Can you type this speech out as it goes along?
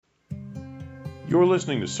You're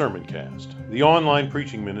listening to Sermoncast, the online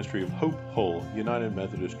preaching ministry of Hope Hull United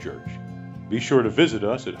Methodist Church. Be sure to visit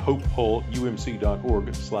us at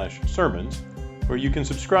hopehullumc.org/sermons, where you can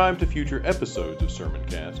subscribe to future episodes of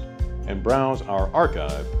Sermoncast and browse our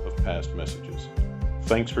archive of past messages.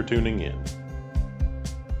 Thanks for tuning in.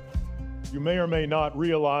 You may or may not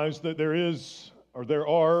realize that there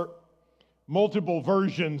are multiple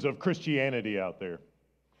versions of Christianity out there,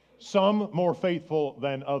 some more faithful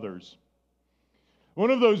than others. One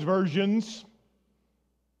of those versions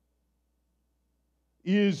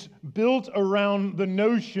is built around the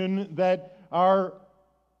notion that our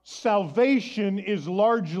salvation is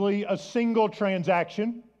largely a single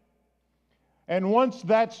transaction, and once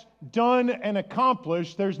that's done and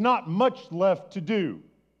accomplished, there's not much left to do.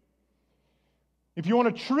 If you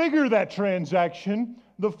want to trigger that transaction,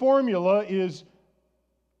 the formula is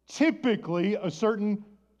typically a certain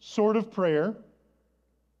sort of prayer.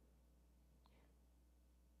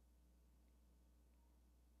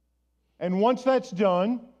 And once that's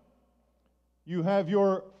done, you have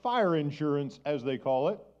your fire insurance, as they call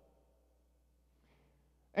it.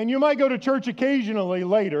 And you might go to church occasionally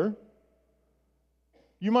later.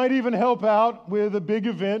 You might even help out with a big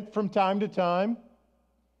event from time to time.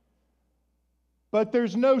 But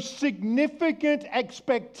there's no significant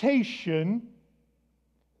expectation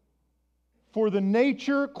for the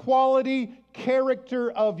nature, quality,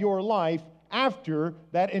 character of your life after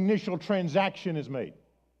that initial transaction is made.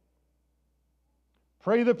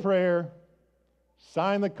 Pray the prayer,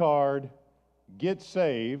 sign the card, get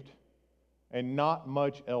saved, and not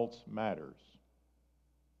much else matters.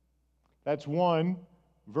 That's one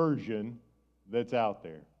version that's out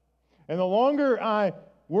there. And the longer I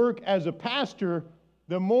work as a pastor,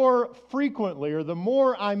 the more frequently or the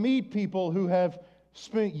more I meet people who have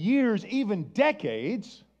spent years, even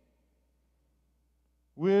decades,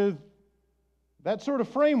 with that sort of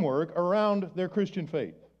framework around their Christian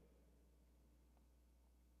faith.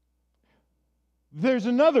 There's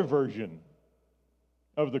another version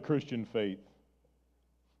of the Christian faith,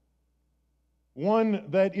 one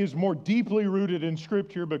that is more deeply rooted in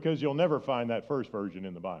Scripture, because you'll never find that first version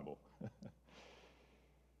in the Bible,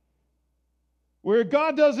 where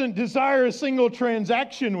God doesn't desire a single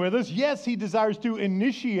transaction with us. Yes, He desires to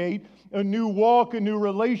initiate a new walk, a new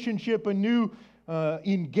relationship, a new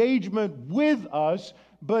engagement with us,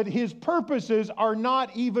 but His purposes are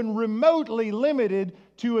not even remotely limited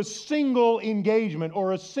to a single engagement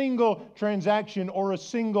or a single transaction or a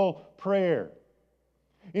single prayer.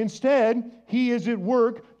 Instead, He is at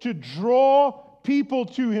work to draw people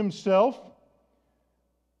to Himself,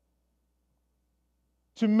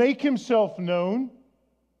 to make Himself known,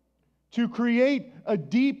 to create a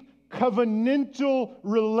deep covenantal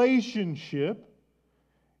relationship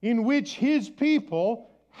in which His people,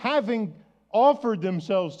 having offered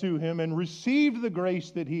themselves to Him and received the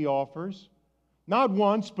grace that He offers, not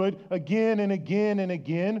once, but again and again and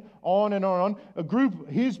again, on and on,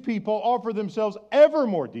 His people offer themselves ever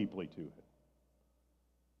more deeply to Him.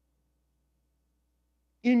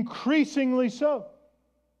 Increasingly so.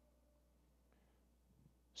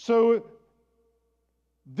 So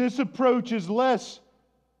this approach is less,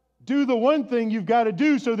 do the one thing you've got to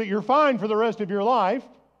do so that you're fine for the rest of your life,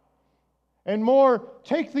 and more,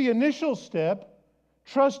 take the initial step,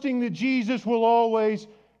 trusting that Jesus will always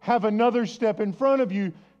have another step in front of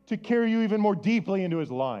you to carry you even more deeply into His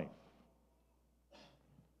life.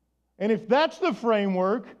 And if that's the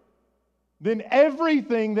framework, then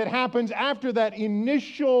everything that happens after that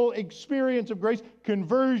initial experience of grace,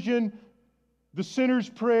 conversion, the sinner's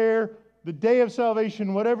prayer, the day of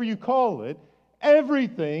salvation, whatever you call it,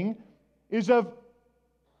 everything is of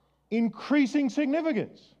increasing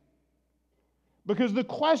significance. Because the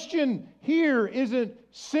question here isn't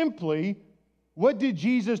simply, what did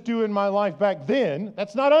Jesus do in my life back then?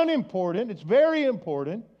 That's not unimportant. It's very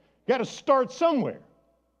important. You've got to start somewhere.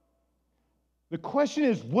 The question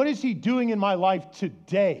is, what is He doing in my life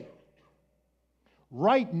today?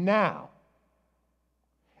 Right now.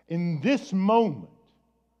 In this moment.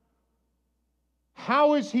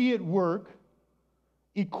 How is He at work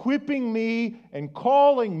equipping me and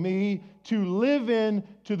calling me to live in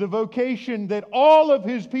to the vocation that all of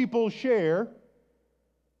His people share,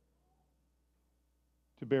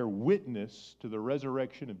 to bear witness to the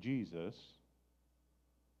resurrection of Jesus,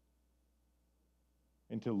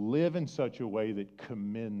 and to live in such a way that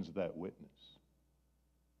commends that witness?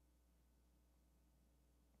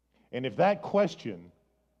 And if that question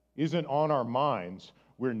isn't on our minds,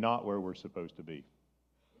 we're not where we're supposed to be.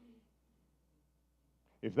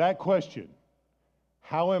 If that question,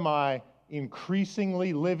 how am I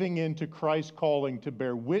increasingly living into Christ's calling to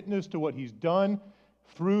bear witness to what He's done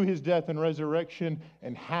through His death and resurrection?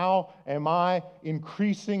 And how am I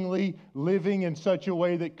increasingly living in such a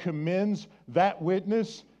way that commends that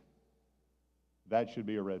witness? That should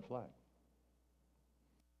be a red flag.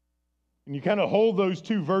 And you kind of hold those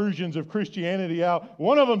two versions of Christianity out.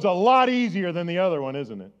 One of them's a lot easier than the other one,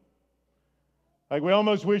 isn't it? Like we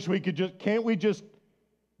almost wish we could can't we just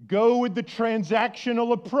go with the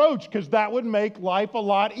transactional approach? Because that would make life a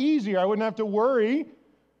lot easier. I wouldn't have to worry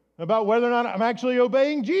about whether or not I'm actually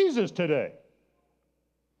obeying Jesus today.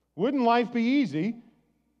 Wouldn't life be easy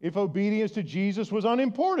if obedience to Jesus was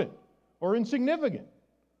unimportant or insignificant?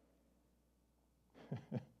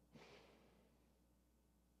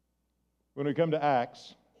 When we come to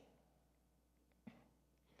Acts,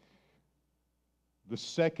 the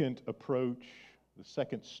second approach, the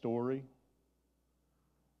second story,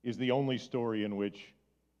 is the only story in which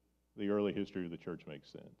the early history of the church makes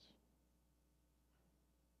sense.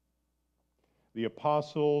 The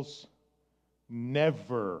apostles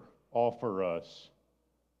never offer us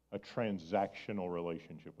a transactional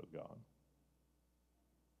relationship with God.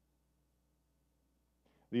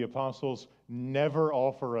 The apostles never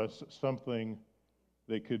offer us something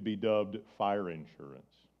that could be dubbed fire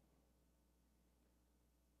insurance.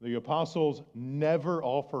 The apostles never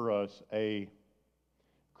offer us a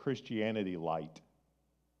Christianity light.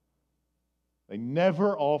 They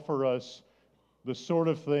never offer us the sort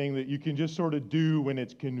of thing that you can just sort of do when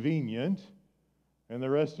it's convenient, and the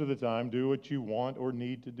rest of the time do what you want or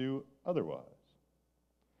need to do otherwise.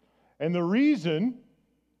 And the reason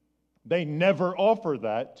they never offer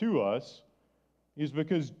that to us is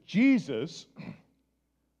because Jesus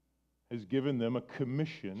has given them a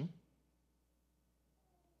commission,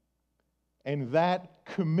 and that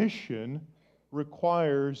commission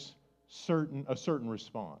requires a certain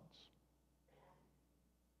response.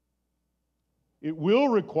 It will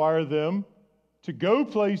require them to go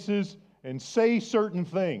places and say certain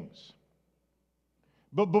things.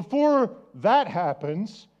 But before that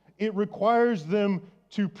happens, it requires them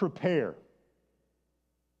to prepare.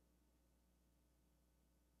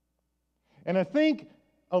 And I think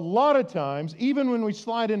a lot of times, even when we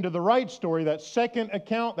slide into the right story, that second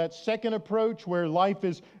account, that second approach where life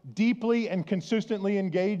is deeply and consistently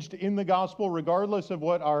engaged in the gospel, regardless of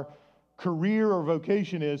what our career or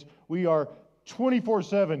vocation is, we are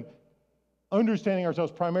 24/7 understanding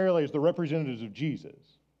ourselves primarily as the representatives of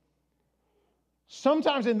Jesus.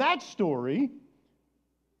 Sometimes in that story,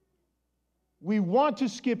 we want to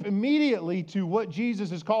skip immediately to what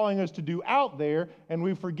Jesus is calling us to do out there, and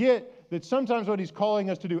we forget that sometimes what He's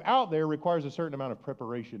calling us to do out there requires a certain amount of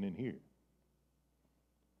preparation in here.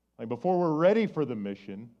 Like before we're ready for the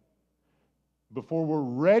mission, before we're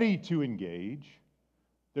ready to engage,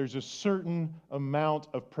 there's a certain amount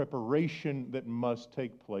of preparation that must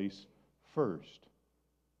take place first.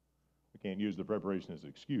 We can't use the preparation as an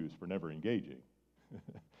excuse for never engaging.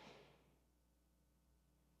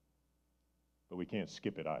 But we can't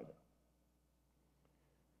skip it either.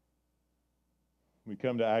 We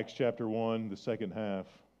come to Acts chapter 1, the second half.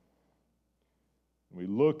 We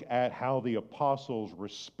look at how the apostles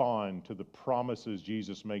respond to the promises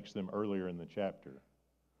Jesus makes them earlier in the chapter.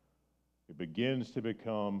 It begins to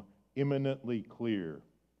become imminently clear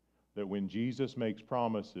that when Jesus makes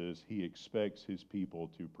promises, He expects His people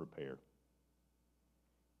to prepare.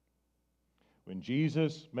 When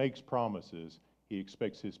Jesus makes promises, He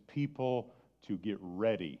expects His people to get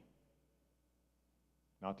ready.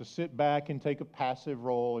 Not to sit back and take a passive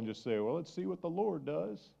role and just say, well, let's see what the Lord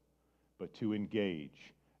does, but to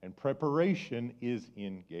engage. And preparation is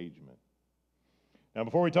engagement. Now,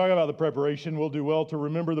 before we talk about the preparation, we'll do well to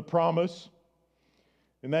remember the promise.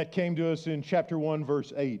 And that came to us in chapter 1,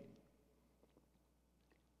 verse 8.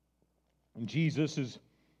 And Jesus has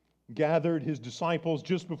gathered His disciples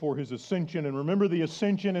just before His ascension. And remember, the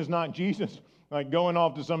ascension is not Jesus like going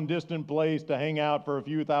off to some distant place to hang out for a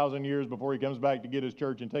few thousand years before He comes back to get His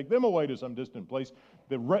church and take them away to some distant place.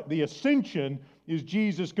 The ascension is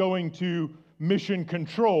Jesus going to mission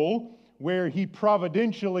control, where He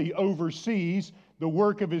providentially oversees the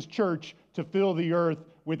work of His church to fill the earth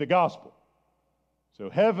with the gospel. So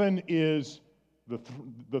heaven is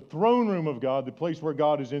the throne room of God, the place where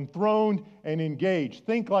God is enthroned and engaged.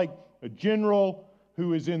 Think like a general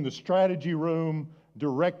who is in the strategy room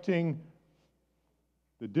directing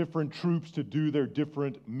the different troops to do their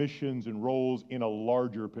different missions and roles in a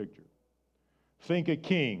larger picture. Think a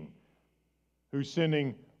king who's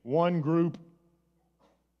sending one group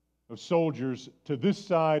of soldiers to this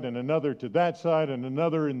side and another to that side and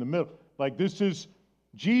another in the middle. Like this is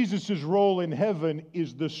Jesus' role in heaven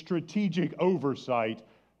is the strategic oversight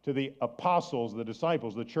to the apostles, the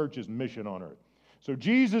disciples, the church's mission on earth. So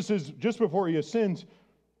Jesus is, just before he ascends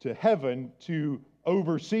to heaven to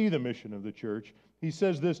oversee the mission of the church, he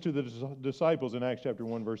says this to the disciples in Acts chapter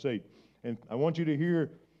 1, verse 8. And I want you to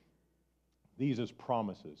hear these as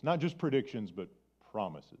promises, not just predictions, but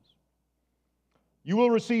promises. You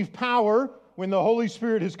will receive power when the Holy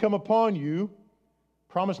Spirit has come upon you.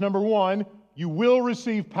 Promise number one, you will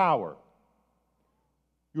receive power.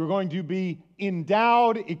 You're going to be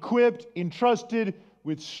endowed, equipped, entrusted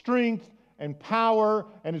with strength and power,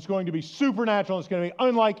 and it's going to be supernatural. It's going to be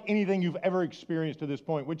unlike anything you've ever experienced to this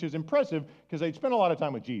point, which is impressive because they'd spent a lot of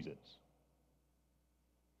time with Jesus.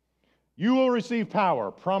 You will receive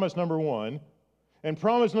power, promise number one. And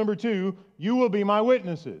promise number two, you will be my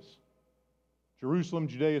witnesses. Jerusalem,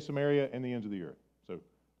 Judea, Samaria, and the ends of the earth. So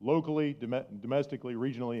locally, domestically,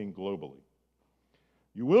 regionally, and globally.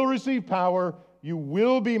 You will receive power. You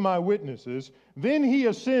will be my witnesses. Then he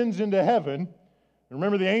ascends into heaven.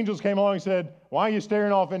 Remember, the angels came along and said, why are you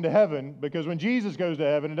staring off into heaven? Because when Jesus goes to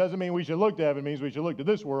heaven, it doesn't mean we should look to heaven. It means we should look to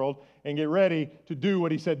this world and get ready to do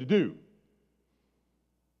what he said to do.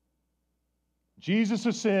 Jesus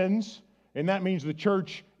ascends, and that means the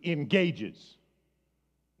church engages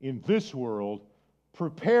in this world,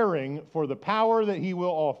 preparing for the power that he will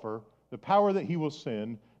offer, the power that he will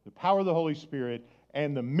send, the power of the Holy Spirit,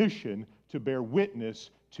 and the mission to bear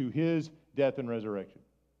witness to his death and resurrection.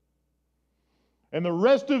 And the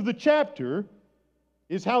rest of the chapter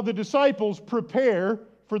is how the disciples prepare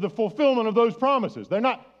for the fulfillment of those promises. They're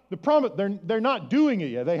not doing it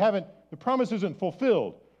yet. The promise isn't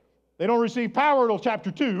fulfilled. They don't receive power until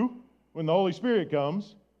chapter 2 when the Holy Spirit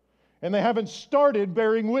comes. And they haven't started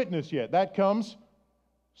bearing witness yet. That comes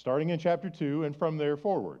starting in chapter 2 and from there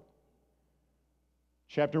forward.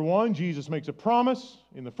 Chapter 1, Jesus makes a promise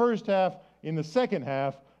in the first half. In the second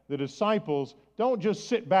half, the disciples don't just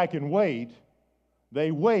sit back and wait.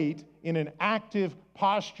 They wait in an active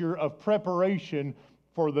posture of preparation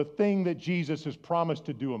for the thing that Jesus has promised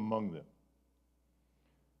to do among them.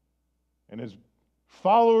 And as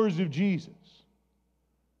followers of Jesus,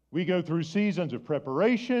 we go through seasons of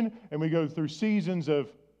preparation and we go through seasons of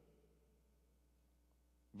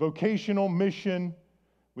vocational mission.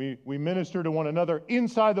 We minister to one another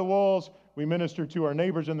inside the walls. We minister to our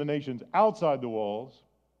neighbors in the nations outside the walls.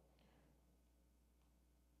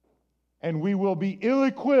 And we will be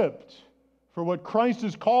ill-equipped for what Christ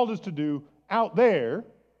has called us to do out there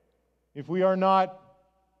if we are not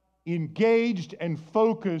engaged and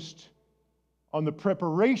focused on the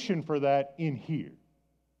preparation for that in here.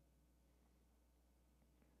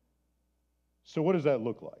 So what does that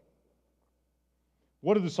look like?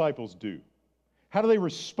 What do disciples do? How do they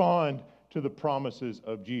respond to the promises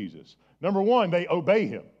of Jesus? Number one, they obey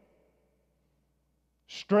him.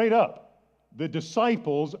 Straight up, the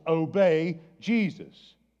disciples obey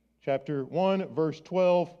Jesus. Chapter 1, verse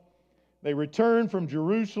 12, they returned from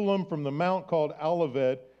Jerusalem from the mount called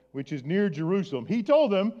Olivet, which is near Jerusalem. He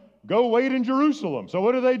told them, go wait in Jerusalem. So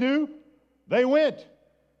what do? They went.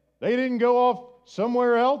 They didn't go off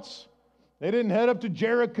somewhere else. They didn't head up to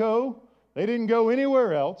Jericho. They didn't go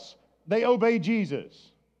anywhere else. They obeyed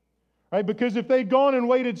Jesus. Right? Because if they'd gone and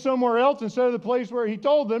waited somewhere else instead of the place where he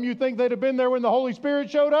told them, you think they'd have been there when the Holy Spirit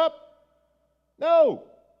showed up? No.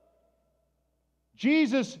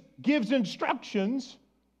 Jesus gives instructions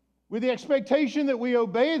with the expectation that we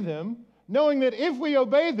obey them, knowing that if we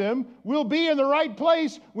obey them, we'll be in the right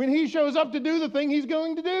place when he shows up to do the thing he's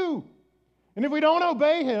going to do. And if we don't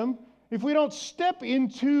obey him, if we don't step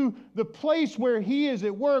into the place where he is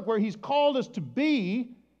at work, where he's called us to be,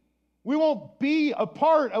 we won't be a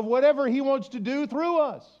part of whatever he wants to do through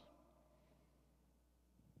us.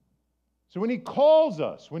 So when he calls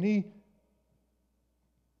us, when he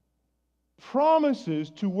promises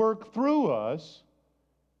to work through us,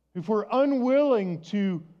 if we're unwilling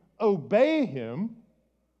to obey him,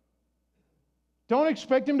 don't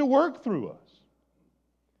expect him to work through us.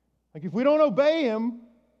 Like if we don't obey him,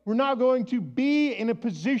 we're not going to be in a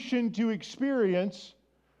position to experience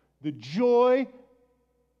the joy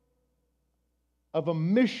of a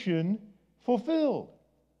mission fulfilled.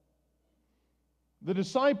 The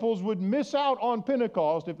disciples would miss out on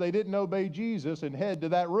Pentecost if they didn't obey Jesus and head to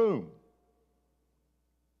that room.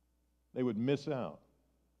 They would miss out.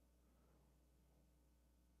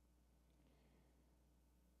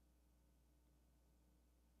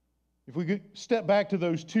 If we could step back to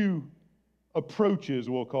those two approaches,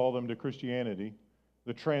 we'll call them, to Christianity,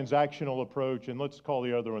 the transactional approach, and let's call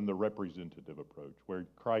the other one the representative approach, where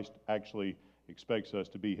Christ actually expects us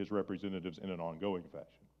to be his representatives in an ongoing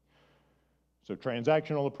fashion. So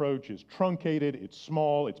transactional approach is truncated, it's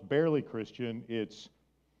small, it's barely Christian, it's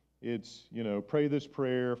pray this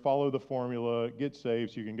prayer, follow the formula, get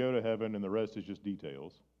saved so you can go to heaven, and the rest is just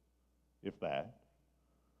details, if that.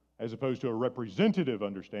 As opposed to a representative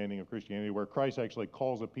understanding of Christianity where Christ actually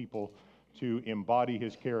calls a people to embody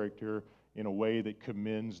his character in a way that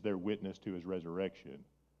commends their witness to his resurrection,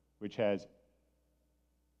 which has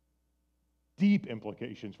deep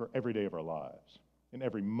implications for every day of our lives, in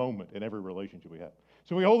every moment, in every relationship we have.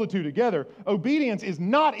 So we hold the two together. Obedience is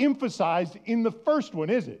not emphasized in the first one,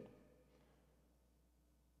 is it?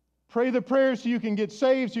 Pray the prayer so you can get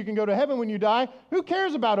saved, so you can go to heaven when you die. Who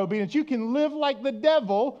cares about obedience? You can live like the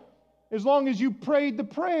devil as long as you prayed the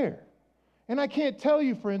prayer. And I can't tell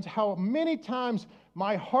you, friends, how many times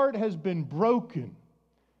my heart has been broken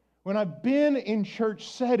when I've been in church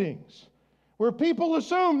settings where people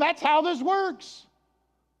assume that's how this works.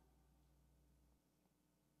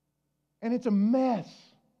 And it's a mess.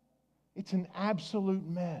 It's an absolute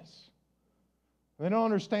mess. They don't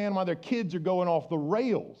understand why their kids are going off the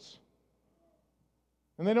rails.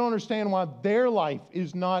 And they don't understand why their life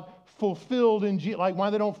is not fulfilled in Jesus, like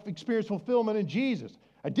why they don't experience fulfillment in Jesus.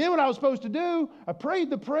 I did what I was supposed to do. I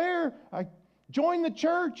prayed the prayer. I joined the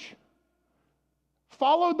church.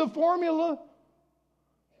 Followed the formula.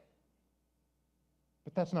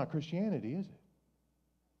 But that's not Christianity, is it?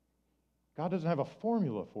 God doesn't have a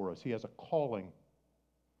formula for us. He has a calling.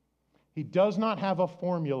 He does not have a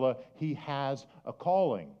formula. He has a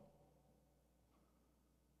calling.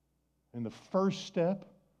 And the first step,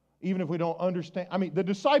 even if we don't understand, the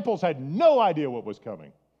disciples had no idea what was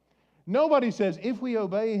coming. Nobody says, if we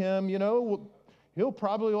obey him, he'll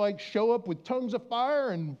probably show up with tongues of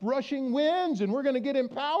fire and rushing winds, and we're going to get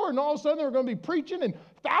empowered, and all of a sudden we're going to be preaching, and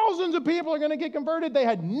thousands of people are going to get converted. They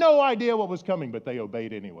had no idea what was coming, but they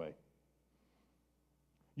obeyed anyway.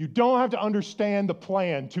 You don't have to understand the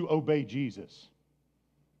plan to obey Jesus.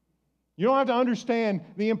 You don't have to understand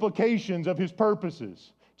the implications of his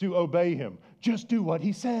purposes to obey him. Just do what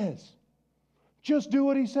he says. Just do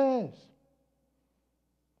what he says.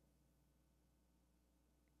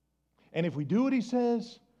 And if we do what he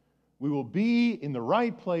says, we will be in the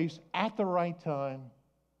right place at the right time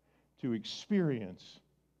to experience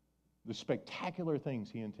the spectacular things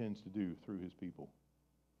he intends to do through his people.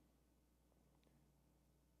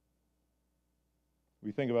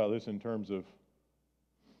 We think about this in terms of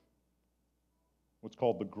what's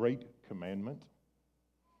called the Great Commandment.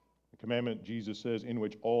 The commandment, Jesus says, in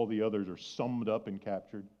which all the others are summed up and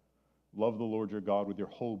captured. Love the Lord your God with your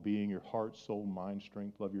whole being, your heart, soul, mind,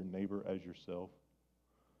 strength. Love your neighbor as yourself.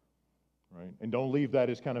 Right? And don't leave that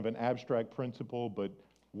as kind of an abstract principle, but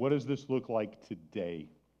what does this look like today?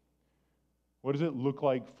 What does it look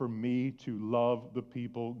like for me to love the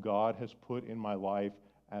people God has put in my life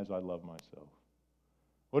as I love myself?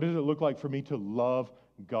 What does it look like for me to love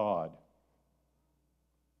God?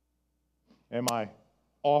 Am I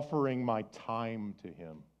offering my time to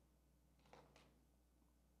him?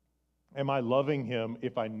 Am I loving him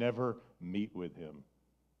if I never meet with him?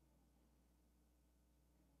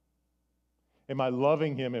 Am I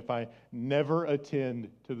loving him if I never attend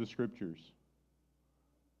to the scriptures?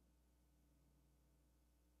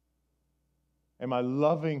 Am I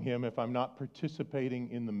loving him if I'm not participating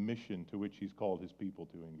in the mission to which he's called his people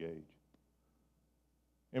to engage?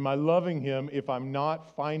 Am I loving him if I'm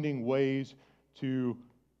not finding ways to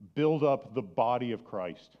build up the body of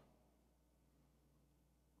Christ?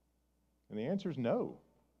 And the answer is no,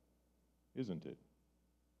 isn't it?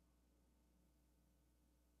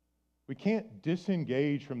 We can't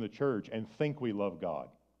disengage from the church and think we love God.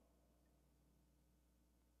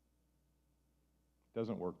 It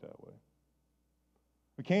doesn't work that way.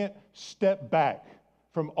 We can't step back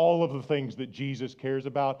from all of the things that Jesus cares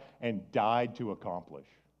about and died to accomplish.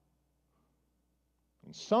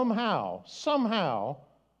 And somehow,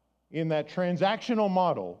 in that transactional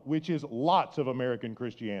model, which is lots of American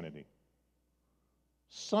Christianity,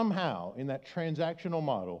 somehow in that transactional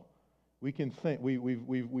model, we can think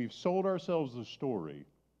we've sold ourselves the story.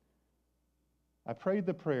 I prayed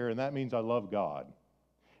the prayer, and that means I love God,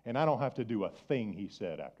 and I don't have to do a thing he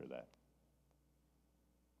said after that.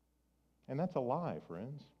 And that's a lie,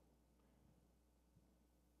 friends.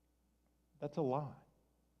 That's a lie.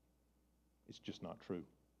 It's just not true.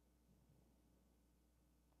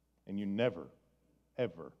 And you never,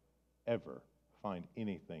 ever, ever find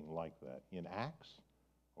anything like that in Acts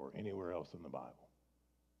or anywhere else in the Bible.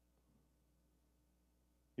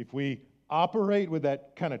 If we operate with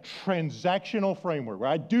that kind of transactional framework where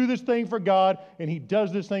I do this thing for God and he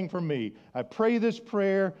does this thing for me, I pray this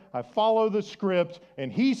prayer, I follow the script, and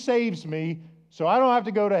he saves me so I don't have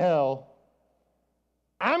to go to hell,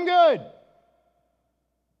 I'm good.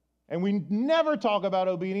 And we never talk about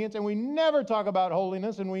obedience, and we never talk about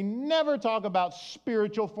holiness, and we never talk about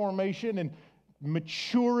spiritual formation and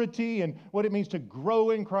maturity and what it means to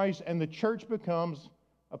grow in Christ, and the church becomes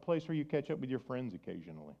a place where you catch up with your friends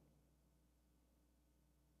occasionally.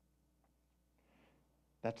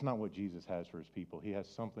 That's not what Jesus has for his people. He has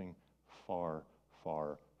something far,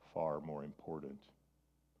 far, far more important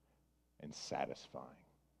and satisfying.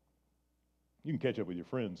 You can catch up with your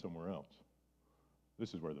friends somewhere else.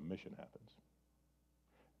 This is where the mission happens.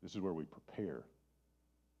 This is where we prepare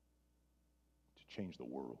to change the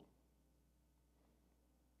world.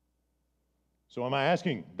 So am I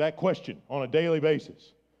asking that question on a daily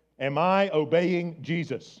basis? Am I obeying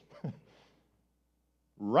Jesus?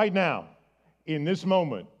 Right now, in this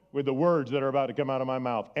moment, with the words that are about to come out of my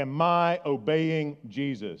mouth, am I obeying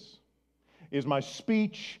Jesus? Is my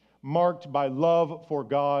speech marked by love for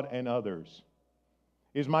God and others?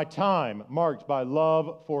 Is my time marked by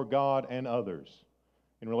love for God and others?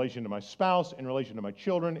 In relation to my spouse, in relation to my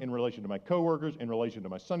children, in relation to my coworkers, in relation to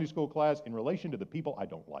my Sunday school class, in relation to the people I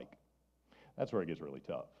don't like. That's where it gets really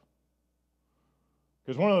tough.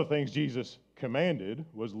 Because one of the things Jesus commanded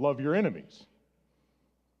was love your enemies.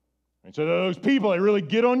 And so those people, they really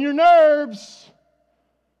get on your nerves,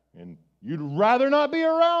 and you'd rather not be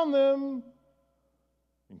around them.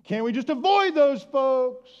 And can't we just avoid those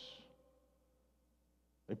folks?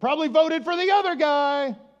 They probably voted for the other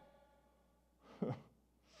guy.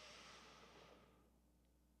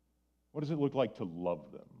 What does it look like to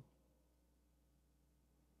love them?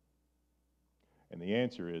 And the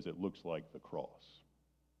answer is it looks like the cross.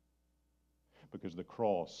 Because the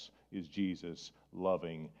cross is Jesus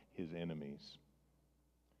loving his enemies.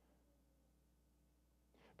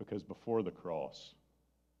 Because before the cross,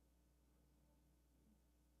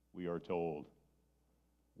 we are told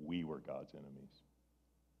we were God's enemies.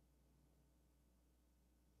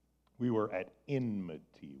 We were at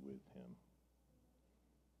enmity with him.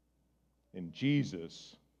 And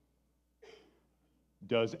Jesus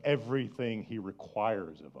does everything he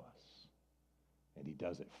requires of us. And he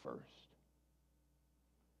does it first.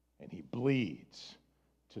 And he bleeds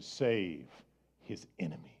to save his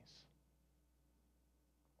enemies.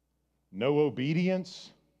 No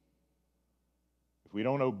obedience. If we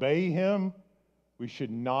don't obey him, we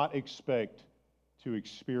should not expect to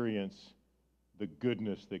experience the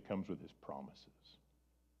goodness that comes with his promises.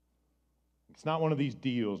 It's not one of these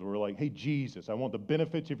deals where we're like, hey, Jesus, I want the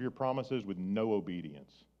benefits of your promises with no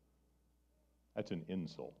obedience. That's an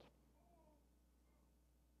insult.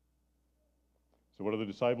 So what do the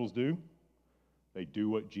disciples do? They do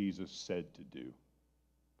what Jesus said to do.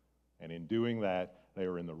 And in doing that, they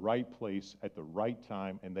are in the right place at the right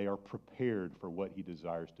time, and they are prepared for what he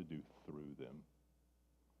desires to do through them.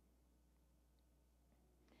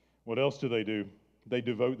 What else do? They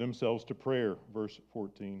devote themselves to prayer, verse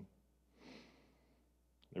 14.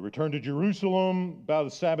 They return to Jerusalem, about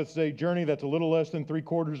a Sabbath day journey. That's a little less than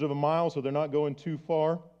 3/4 of a mile, so they're not going too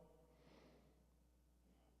far.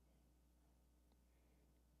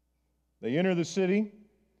 They enter the city.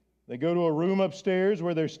 They go to a room upstairs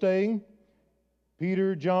where they're staying.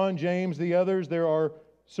 Peter, John, James, the others. There are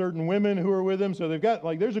certain women who are with them. So they've got,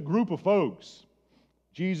 there's a group of folks.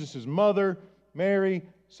 Jesus' mother, Mary,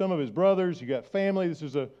 some of his brothers. You got family. This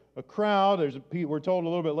is a crowd. We're told a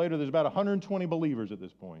little bit later there's about 120 believers at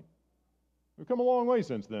this point. We've come a long way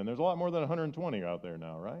since then. There's a lot more than 120 out there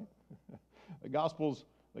now, right? The gospel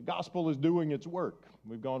is doing its work.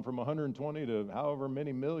 We've gone from 120 to however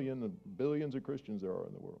many billions of Christians there are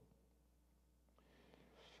in the world.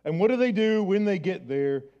 And what do they do when they get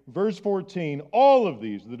there? Verse 14, all of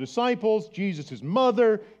these, the disciples, Jesus'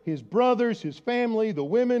 mother, his brothers, his family, the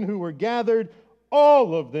women who were gathered,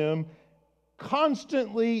 all of them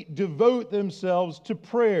constantly devote themselves to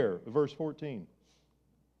prayer. Verse 14.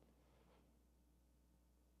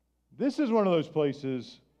 This is one of those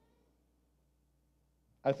places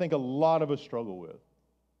I think a lot of us struggle with.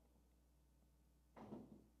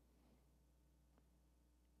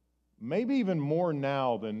 Maybe even more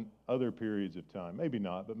now than other periods of time. Maybe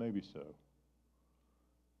not, but maybe so.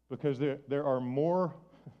 Because there are more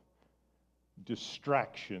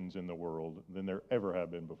distractions in the world than there ever have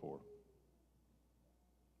been before.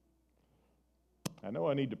 I know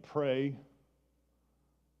I need to pray,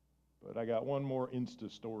 but I got one more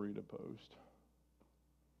Insta story to post.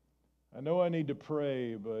 I know I need to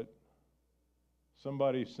pray, but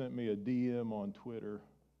somebody sent me a DM on Twitter.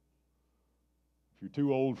 If you're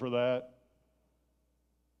too old for that,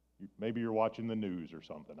 maybe you're watching the news or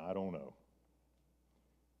something. I don't know.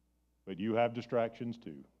 But you have distractions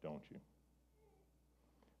too, don't you?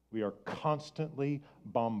 We are constantly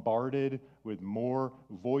bombarded with more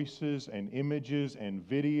voices and images and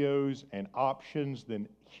videos and options than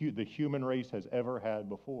the human race has ever had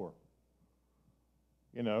before.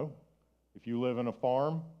 You know, if you live in a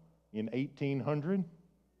farm in 1800,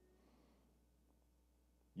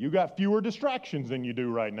 you got fewer distractions than you do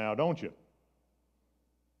right now, don't you?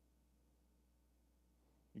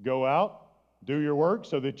 You go out, do your work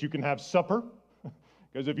so that you can have supper,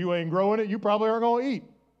 because if you ain't growing it, you probably aren't going to eat.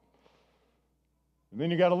 And then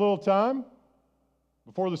you got a little time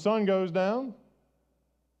before the sun goes down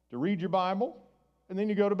to read your Bible, and then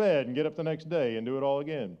you go to bed and get up the next day and do it all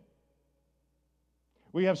again.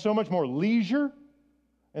 We have so much more leisure,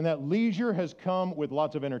 and that leisure has come with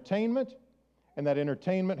lots of entertainment, and that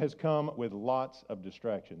entertainment has come with lots of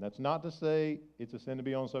distraction. That's not to say it's a sin to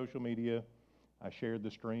be on social media. I shared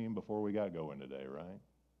the stream before we got going today, right?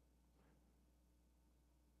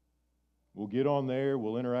 We'll get on there,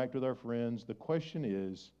 we'll interact with our friends. The question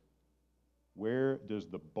is, where does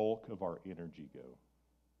the bulk of our energy go?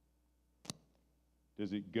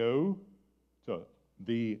 Does it go to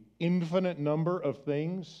the infinite number of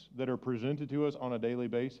things that are presented to us on a daily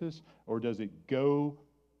basis, or does it go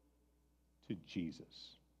to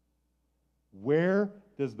Jesus? Where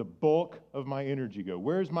does the bulk of my energy go?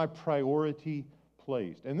 Where's my priority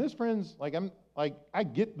placed? And this, friends, I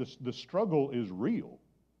get the struggle is real.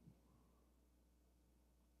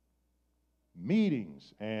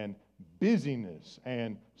 Meetings and busyness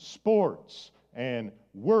and sports and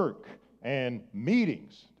work and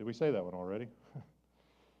meetings. Did we say that one already?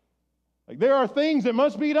 There are things that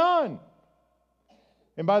must be done.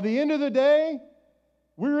 And by the end of the day,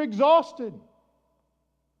 we're exhausted.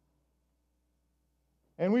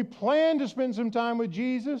 And we plan to spend some time with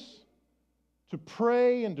Jesus, to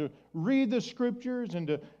pray and to read the Scriptures and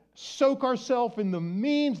to soak ourselves in the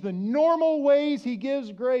means, the normal ways He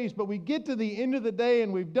gives grace. But we get to the end of the day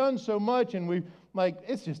and we've done so much and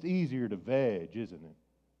it's just easier to veg, isn't it?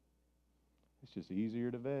 It's just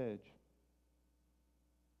easier to veg.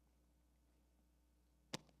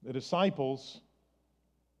 The disciples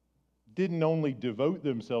didn't only devote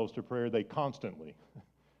themselves to prayer, they constantly. Did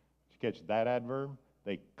you catch that adverb?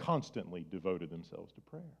 They constantly devoted themselves to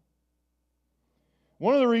prayer.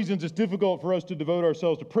 One of the reasons it's difficult for us to devote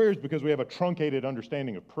ourselves to prayer is because we have a truncated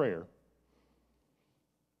understanding of prayer.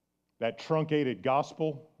 That truncated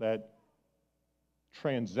gospel, that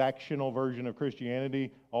transactional version of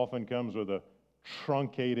Christianity often comes with a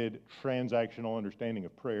truncated transactional understanding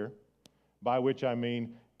of prayer, by which I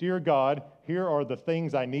mean, dear God, here are the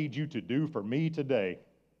things I need you to do for me today.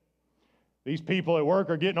 These people at work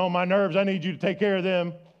are getting on my nerves. I need you to take care of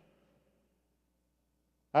them.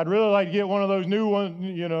 I'd really like to get one of those new ones,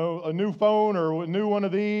 a new phone or a new one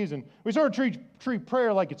of these. And we sort of treat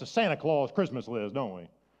prayer like it's a Santa Claus Christmas list, don't we?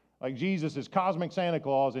 Like Jesus is cosmic Santa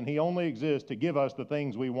Claus and He only exists to give us the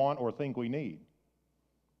things we want or think we need.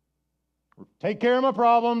 Take care of my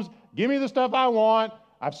problems. Give me the stuff I want.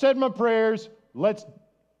 I've said my prayers. Let's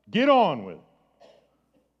get on with it.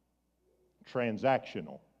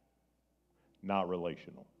 Transactional, not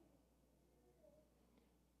relational.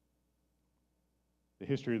 The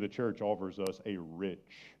history of the church offers us a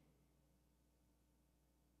rich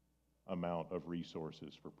amount of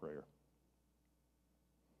resources for prayer.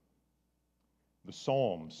 The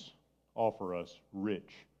Psalms offer us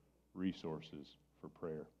rich resources for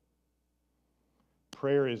prayer.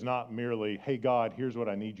 Prayer is not merely, hey God, here's what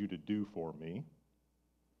I need you to do for me.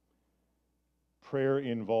 Prayer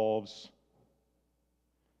involves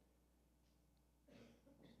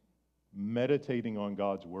meditating on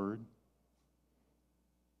God's Word,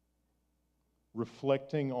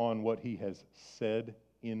 reflecting on what He has said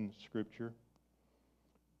in Scripture.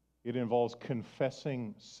 It involves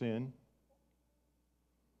confessing sin,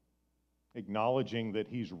 acknowledging that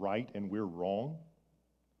He's right and we're wrong.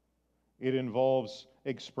 It involves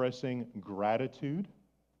expressing gratitude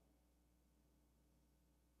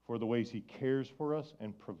for the ways He cares for us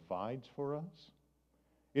and provides for us.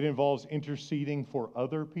 It involves interceding for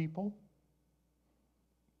other people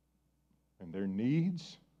and their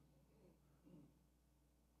needs,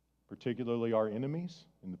 particularly our enemies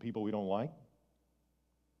and the people we don't like.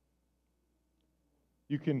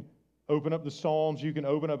 You can open up the Psalms, you can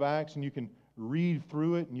open up Acts, and you can read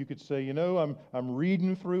through it, and you could say, I'm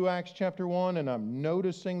reading through Acts chapter 1, and I'm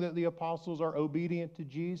noticing that the apostles are obedient to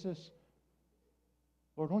Jesus.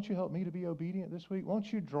 Lord, won't you help me to be obedient this week?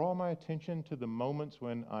 Won't you draw my attention to the moments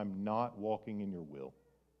when I'm not walking in your will?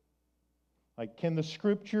 Can the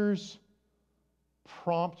Scriptures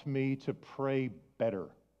prompt me to pray better?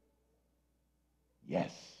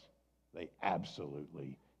 Yes, they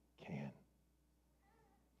absolutely can.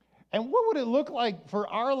 And what would it look like for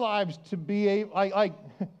our lives to be I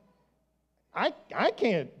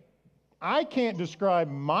can't describe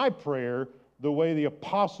my prayer the way the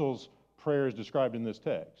apostles' prayer is described in this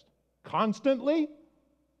text. Constantly?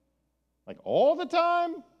 Like all the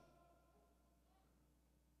time?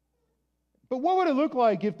 But what would it look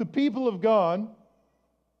like if the people of God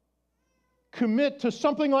commit to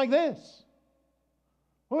something like this?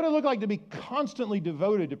 What would it look like to be constantly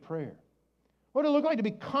devoted to prayer? What would it look like to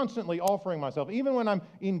be constantly offering myself, even when I'm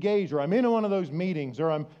engaged or I'm in one of those meetings or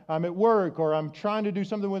I'm at work or I'm trying to do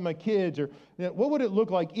something with my kids? Or what would it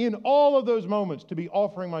look like in all of those moments to be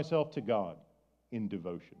offering myself to God in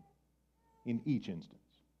devotion in each instance?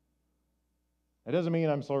 That doesn't mean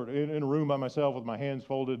I'm sort of in a room by myself with my hands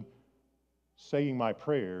folded saying my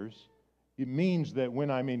prayers. It means that when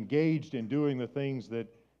I'm engaged in doing the things that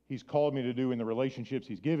He's called me to do in the relationships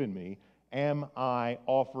He's given me, am I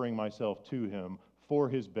offering myself to Him for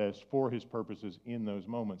His best, for His purposes in those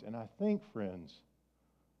moments? And I think, friends,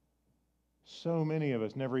 so many of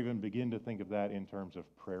us never even begin to think of that in terms of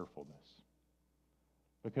prayerfulness,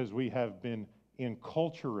 because we have been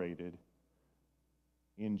enculturated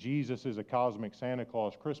in Jesus as a cosmic Santa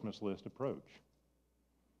Claus Christmas list approach.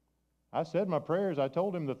 I said my prayers. I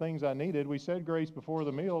told Him the things I needed. We said grace before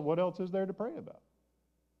the meal. What else is there to pray about?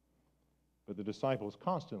 But the disciples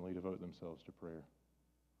constantly devote themselves to prayer.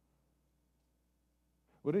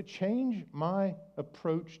 Would it change my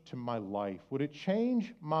approach to my life? Would it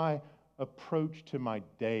change my approach to my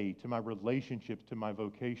day, to my relationships, to my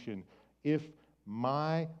vocation, if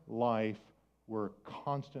my life were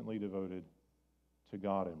constantly devoted to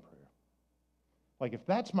God in prayer? Like, if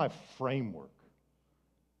that's my framework,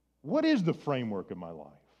 what is the framework of my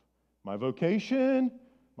life? My vocation,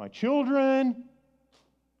 my children,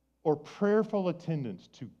 or prayerful attendance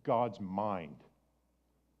to God's mind?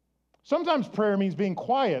 Sometimes prayer means being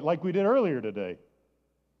quiet, like we did earlier today.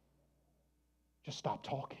 Just stop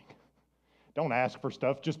talking. Don't ask for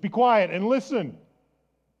stuff. Just be quiet and listen.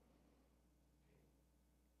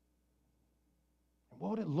 And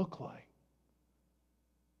what would it look like?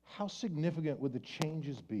 How significant would the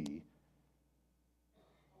changes be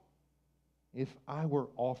if I were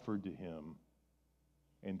offered to Him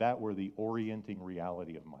and that were the orienting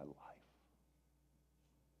reality of my life?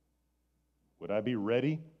 Would I be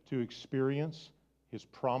ready to experience His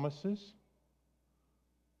promises?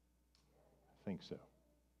 I think so.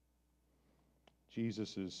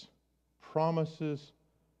 Jesus' promises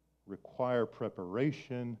require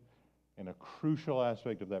preparation, and a crucial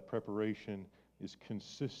aspect of that preparation is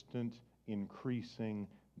consistent, increasing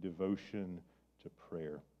devotion to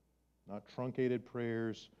prayer. Not truncated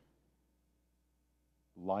prayers,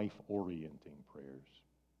 life-orienting prayers.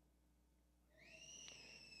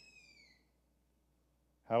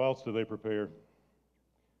 How else do they prepare?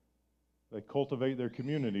 They cultivate their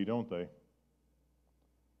community, don't they?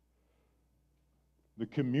 The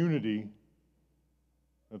community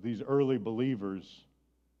of these early believers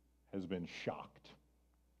has been shocked.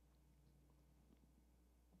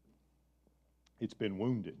 It's been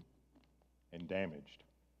wounded and damaged.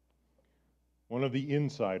 One of the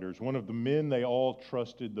insiders, one of the men they all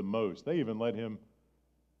trusted the most, they even let him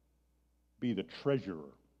be the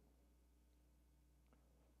treasurer.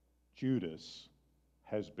 Judas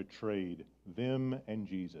has betrayed them and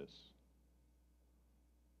Jesus.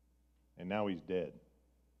 And now he's dead.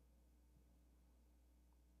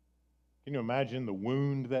 Can you imagine the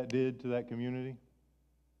wound that did to that community?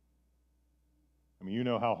 I mean, you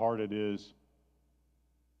know how hard it is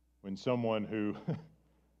when someone who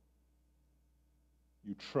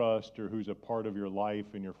you trust or who's a part of your life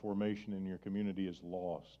and your formation in your community is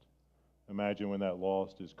lost. Imagine when that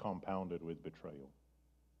loss is compounded with betrayal.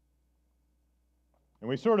 And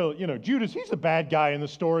we sort of, Judas, he's a bad guy in the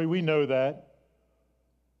story. We know that.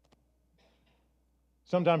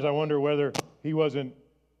 Sometimes I wonder whether he wasn't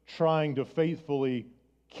trying to faithfully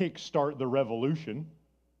kickstart the revolution.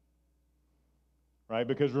 Right?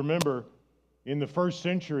 Because remember, in the first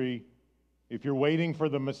century, if you're waiting for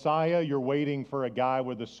the Messiah, you're waiting for a guy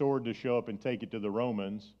with a sword to show up and take it to the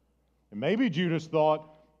Romans. And maybe Judas thought,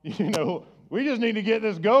 we just need to get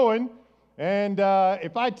this going. And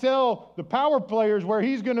if I tell the power players where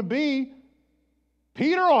he's going to be,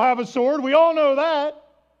 Peter will have a sword. We all know that.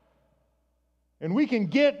 And we can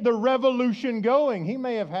get the revolution going. He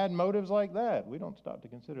may have had motives like that. We don't stop to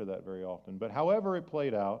consider that very often. But however it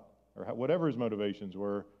played out, or whatever his motivations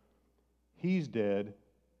were, he's dead,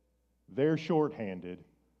 they're shorthanded,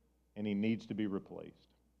 and he needs to be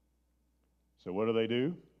replaced. So what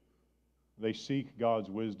do? They seek God's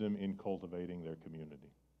wisdom in cultivating their community.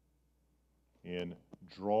 in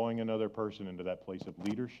drawing another person into that place of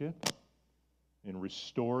leadership, in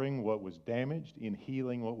restoring what was damaged, in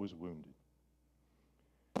healing what was wounded.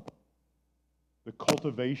 The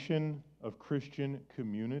cultivation of Christian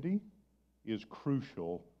community is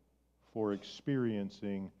crucial for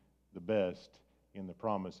experiencing the best in the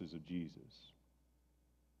promises of Jesus.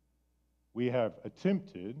 We have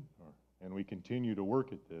attempted, and we continue to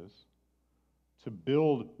work at this, to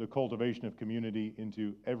build the cultivation of community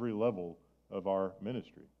into every level of our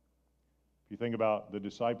ministry. If you think about the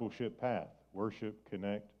discipleship path, worship,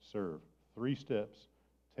 connect, serve, 3 steps,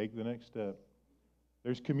 take the next step.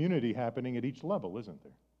 There's community happening at each level, isn't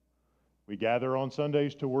there? We gather on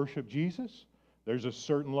Sundays to worship Jesus. There's a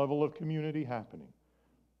certain level of community happening.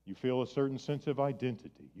 You feel a certain sense of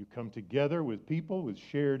identity. You come together with people with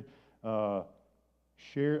a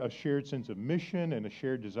shared sense of mission and a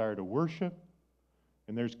shared desire to worship.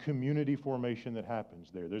 And there's community formation that happens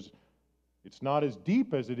there. It's not as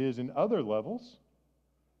deep as it is in other levels,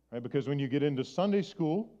 right? Because when you get into Sunday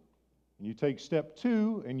school, and you take step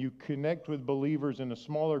 2 and you connect with believers in a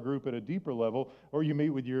smaller group at a deeper level, or you meet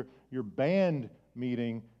with your band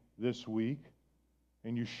meeting this week,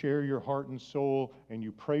 and you share your heart and soul, and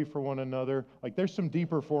you pray for one another. Like, there's some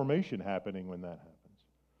deeper formation happening when that happens.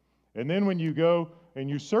 And then when you go and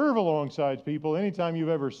you serve alongside people, anytime you've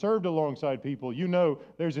ever served alongside people, you know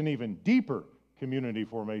there's an even deeper community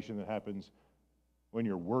formation that happens when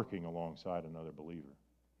you're working alongside another believer.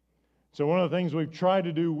 So one of the things we've tried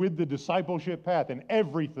to do with the discipleship path, and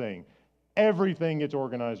everything gets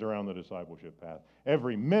organized around the discipleship path.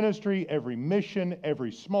 Every ministry, every mission,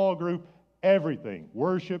 every small group, everything.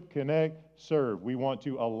 Worship, connect, serve. We want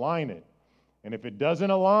to align it. And if it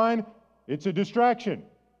doesn't align, it's a distraction.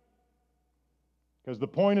 Because the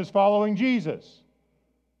point is following Jesus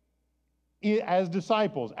as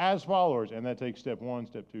disciples, as followers. And that takes step 1,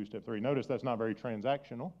 step 2, step 3. Notice that's not very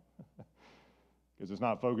transactional. Because it's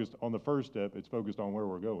not focused on the first step, it's focused on where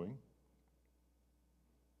we're going.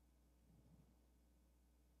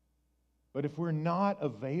 But if we're not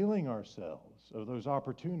availing ourselves of those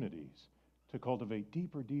opportunities to cultivate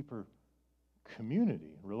deeper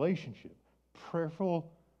community, relationship,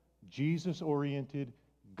 prayerful, Jesus-oriented,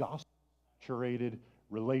 gospel-saturated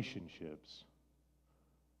relationships,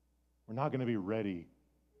 we're not going to be ready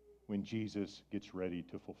when Jesus gets ready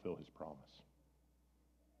to fulfill His promise.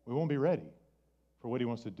 We won't be ready for what He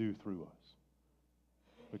wants to do through us.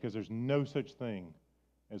 Because there's no such thing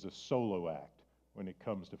as a solo act when it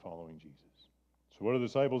comes to following Jesus. So what do the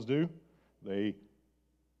disciples do? They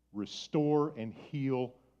restore and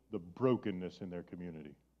heal the brokenness in their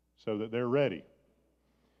community so that they're ready.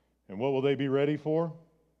 And what will they be ready for?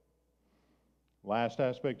 Last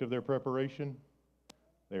aspect of their preparation,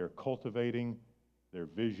 they are cultivating their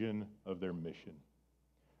vision of their mission.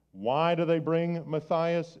 Why do they bring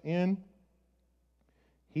Matthias in?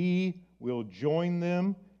 He will join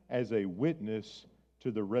them as a witness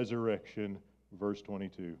to the resurrection, verse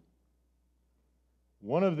 22.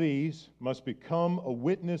 One of these must become a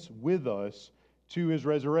witness with us to His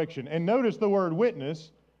resurrection. And notice the word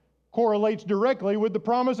witness correlates directly with the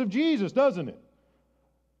promise of Jesus, doesn't it?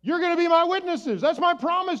 You're going to be my witnesses. That's my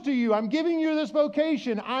promise to you. I'm giving you this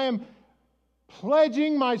vocation. I am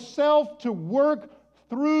pledging myself to work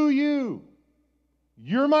through you.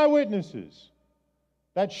 You're my witnesses.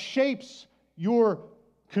 That shapes your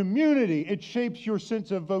community. It shapes your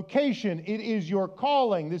sense of vocation. It is your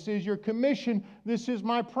calling. This is your commission. This is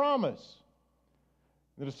my promise.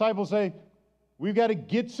 The disciples say, we've got to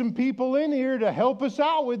get some people in here to help us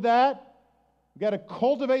out with that. We've got to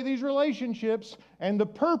cultivate these relationships. And the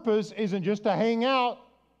purpose isn't just to hang out.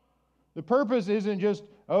 The purpose isn't just,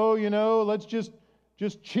 let's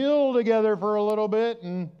just chill together for a little bit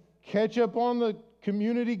and catch up on the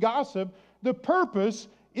community gossip. The purpose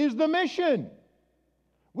is the mission.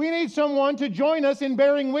 We need someone to join us in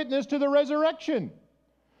bearing witness to the resurrection.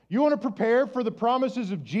 You want to prepare for the promises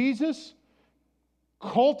of Jesus?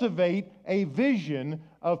 Cultivate a vision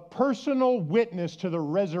of personal witness to the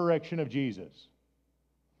resurrection of Jesus.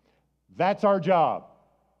 That's our job.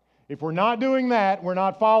 If we're not doing that, we're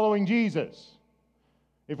not following Jesus.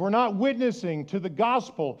 If we're not witnessing to the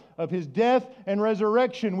gospel of His death and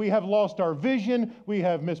resurrection, we have lost our vision, we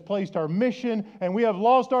have misplaced our mission, and we have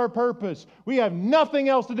lost our purpose. We have nothing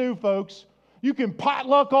else to do, folks. You can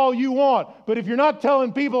potluck all you want, but if you're not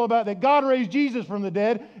telling people about that God raised Jesus from the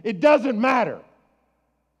dead, it doesn't matter.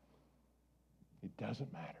 It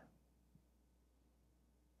doesn't matter.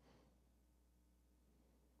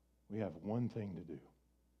 We have one thing to do.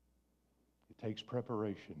 It takes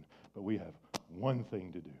preparation, but we have one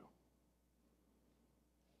thing to do.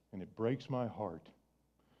 And it breaks my heart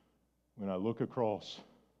when I look across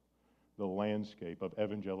the landscape of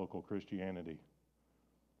evangelical Christianity,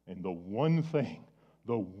 and the one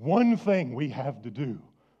thing we have to do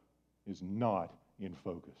is not in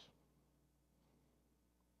focus.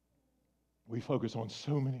 We focus on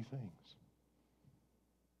so many things.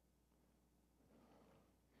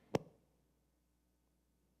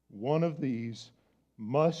 One of these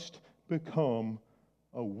must become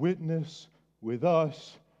a witness with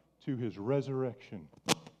us to his resurrection.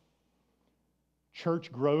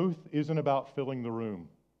 Church growth isn't about filling the room.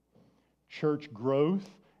 Church growth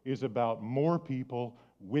is about more people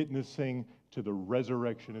witnessing to the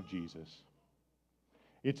resurrection of Jesus.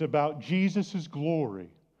 It's about Jesus' glory,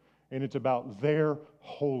 and it's about their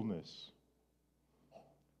wholeness.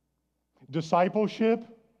 Discipleship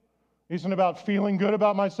isn't about feeling good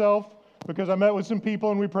about myself because I met with some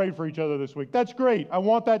people and we prayed for each other this week. That's great. I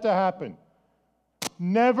want that to happen.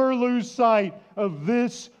 Never lose sight of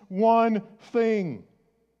this one thing.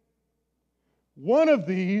 One of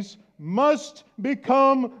these must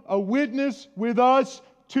become a witness with us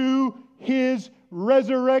to his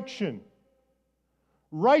resurrection.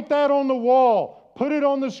 Write that on the wall. Put it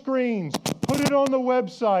on the screens. Put it on the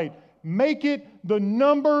website. Make it the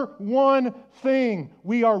number one thing.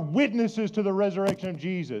 We are witnesses to the resurrection of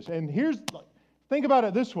Jesus. And think about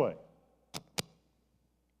it this way.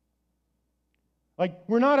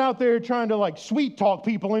 We're not out there trying to sweet talk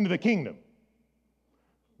people into the kingdom.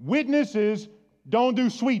 Witnesses don't do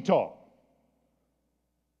sweet talk.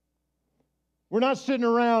 We're not sitting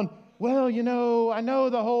around, well, I know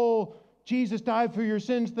the whole Jesus died for your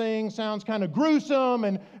sins thing sounds kind of gruesome,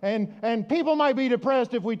 and people might be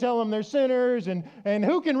depressed if we tell them they're sinners, and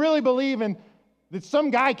who can really believe that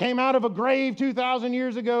some guy came out of a grave 2,000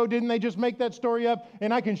 years ago? Didn't they just make that story up?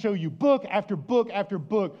 And I can show you book after book after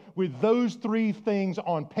book with those three things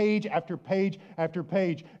on page after page after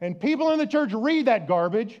page. And people in the church read that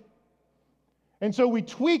garbage, and so we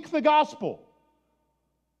tweak the gospel,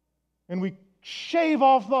 and we shave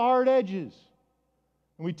off the hard edges.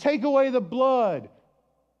 And we take away the blood.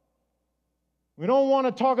 We don't want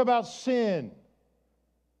to talk about sin.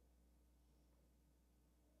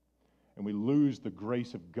 And we lose the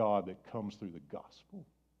grace of God that comes through the gospel.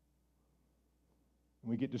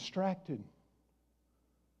 And we get distracted.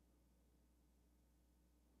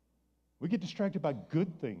 We get distracted by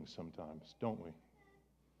good things sometimes, don't we?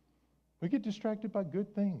 We get distracted by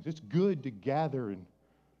good things. It's good to gather and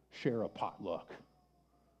share a potluck,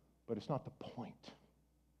 but it's not the point.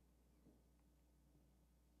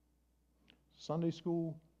 Sunday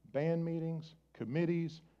school, band meetings,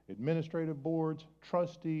 committees, administrative boards,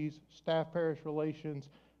 trustees, staff parish relations,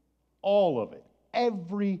 all of it,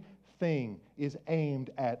 everything is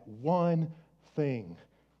aimed at one thing.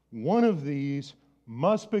 One of these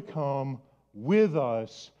must become with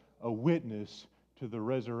us a witness to the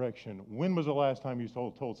resurrection. When was the last time you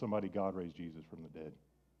told somebody God raised Jesus from the dead?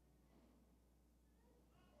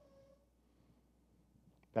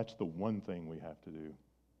 That's the one thing we have to do.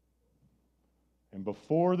 And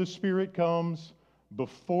before the Spirit comes,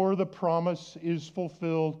 before the promise is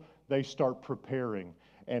fulfilled, they start preparing.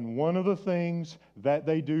 And one of the things that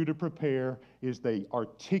they do to prepare is they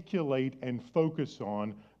articulate and focus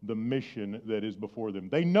on the mission that is before them.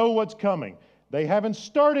 They know what's coming. They haven't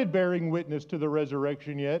started bearing witness to the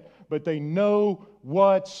resurrection yet, but they know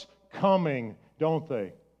what's coming, don't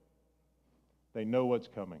they? They know what's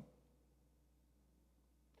coming.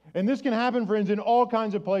 And this can happen, friends, in all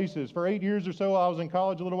kinds of places. For 8 years or so, I was in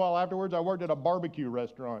college. A little while afterwards, I worked at a barbecue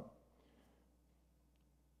restaurant.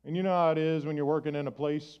 And you know how it is when you're working in a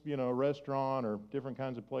place, a restaurant or different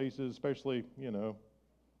kinds of places, especially, a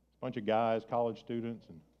bunch of guys, college students,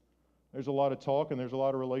 and there's a lot of talk and there's a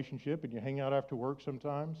lot of relationship, and you hang out after work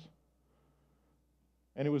sometimes.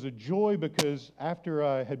 And it was a joy because after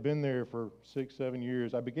I had been there for 6, 7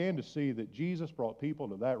 years, I began to see that Jesus brought people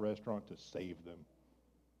to that restaurant to save them.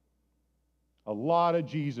 A lot of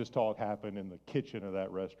Jesus talk happened in the kitchen of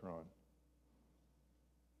that restaurant.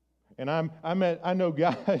 And I know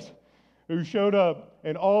guys who showed up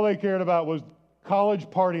and all they cared about was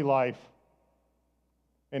college party life.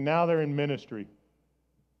 And now they're in ministry.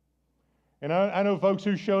 And I know folks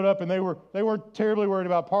who showed up and they weren't terribly worried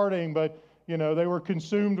about partying, but they were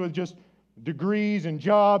consumed with just degrees and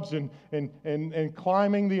jobs and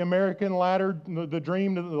climbing the American ladder, the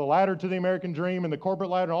dream, the ladder to the American dream and the corporate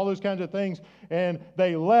ladder and all those kinds of things. And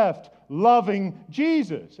they left loving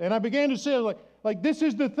Jesus. And I began to say, like this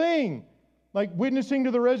is the thing. Like witnessing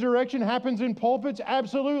to the resurrection happens in pulpits?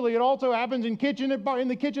 Absolutely. It also happens in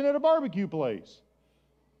the kitchen at a barbecue place.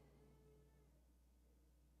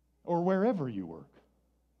 Or wherever you work.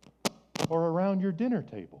 Or around your dinner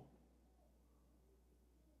table.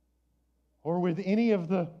 or with any of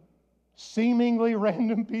the seemingly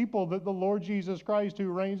random people that the Lord Jesus Christ, who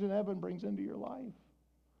reigns in heaven, brings into your life.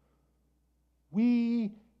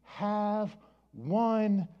 We have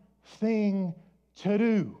one thing to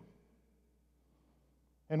do.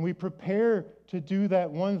 And we prepare to do that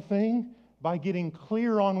one thing by getting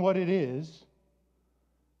clear on what it is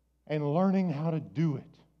and learning how to do it.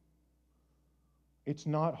 It's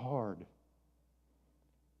not hard.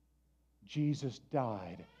 Jesus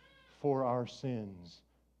died for our sins,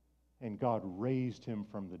 and God raised him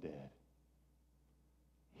from the dead.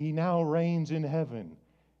 He now reigns in heaven,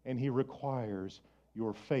 and he requires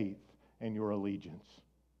your faith and your allegiance.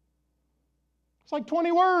 It's like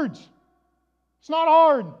 20 words. It's not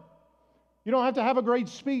hard. You don't have to have a great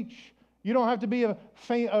speech. You don't have to be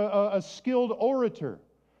a skilled orator.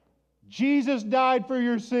 Jesus died for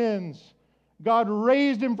your sins. God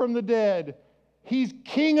raised him from the dead. He's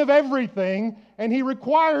king of everything, and he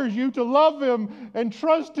requires you to love him and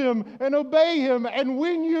trust him and obey him. And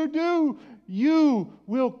when you do, you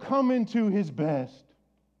will come into his best.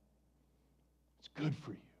 It's good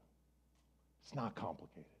for you. It's not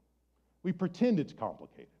complicated. We pretend it's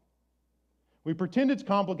complicated. We pretend it's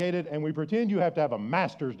complicated, and we pretend you have to have a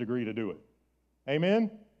master's degree to do it.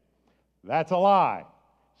 Amen? That's a lie.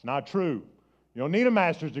 It's not true. You don't need a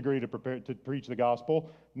master's degree to preach the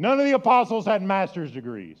gospel. None of the apostles had master's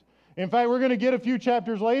degrees. In fact, we're going to get a few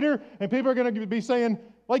chapters later, and people are going to be saying,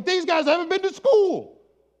 like, these guys haven't been to school.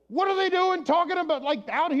 What are they doing talking about, like,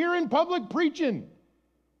 out here in public preaching?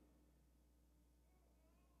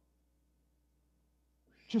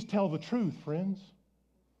 Just tell the truth, friends.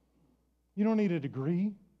 You don't need a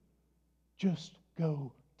degree. Just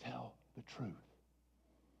go tell the truth.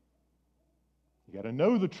 You got to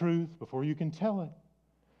know the truth before you can tell it.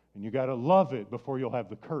 And you got to love it before you'll have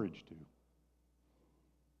the courage to.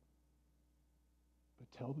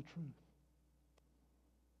 But tell the truth.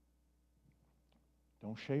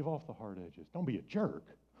 Don't shave off the hard edges. Don't be a jerk.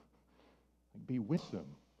 Be with them.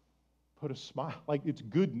 Put a smile. Like, it's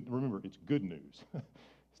good. Remember, it's good news.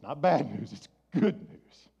 It's not bad news. It's good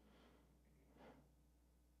news.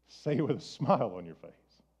 Say it with a smile on your face.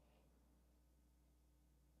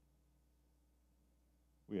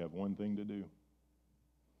 We have one thing to do.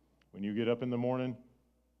 When you get up in the morning,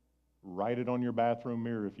 write it on your bathroom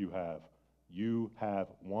mirror if you have. You have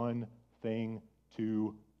one thing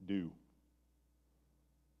to do.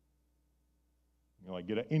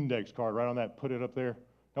 Get an index card, right on that, put it up there.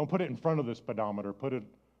 Don't put it in front of the speedometer. Put it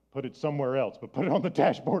somewhere else, but put it on the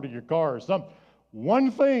dashboard of your car or something.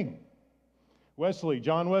 One thing.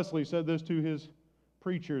 John Wesley said this to his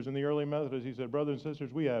preachers in the early Methodists. He said, brothers and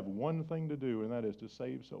sisters, we have one thing to do, and that is to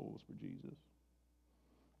save souls for Jesus.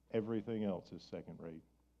 Everything else is second rate.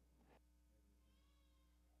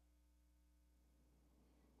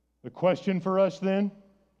 The question for us then,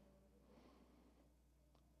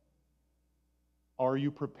 are you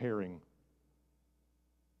preparing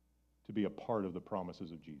to be a part of the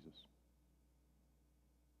promises of Jesus?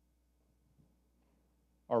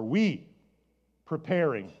 Are we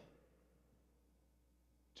preparing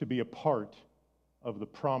to be a part of the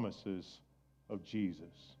promises of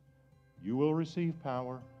Jesus? You will receive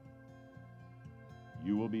power.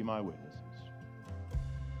 You will be my witnesses.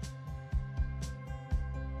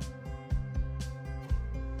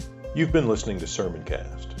 You've been listening to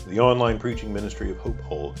Sermoncast, the online preaching ministry of Hope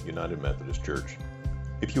Hull United Methodist Church.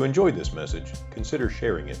 If you enjoyed this message, consider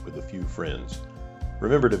sharing it with a few friends.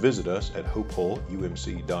 Remember to visit us at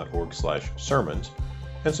hopehullumc.org/sermons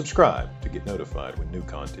and subscribe to get notified when new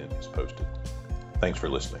content is posted. Thanks for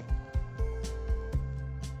listening.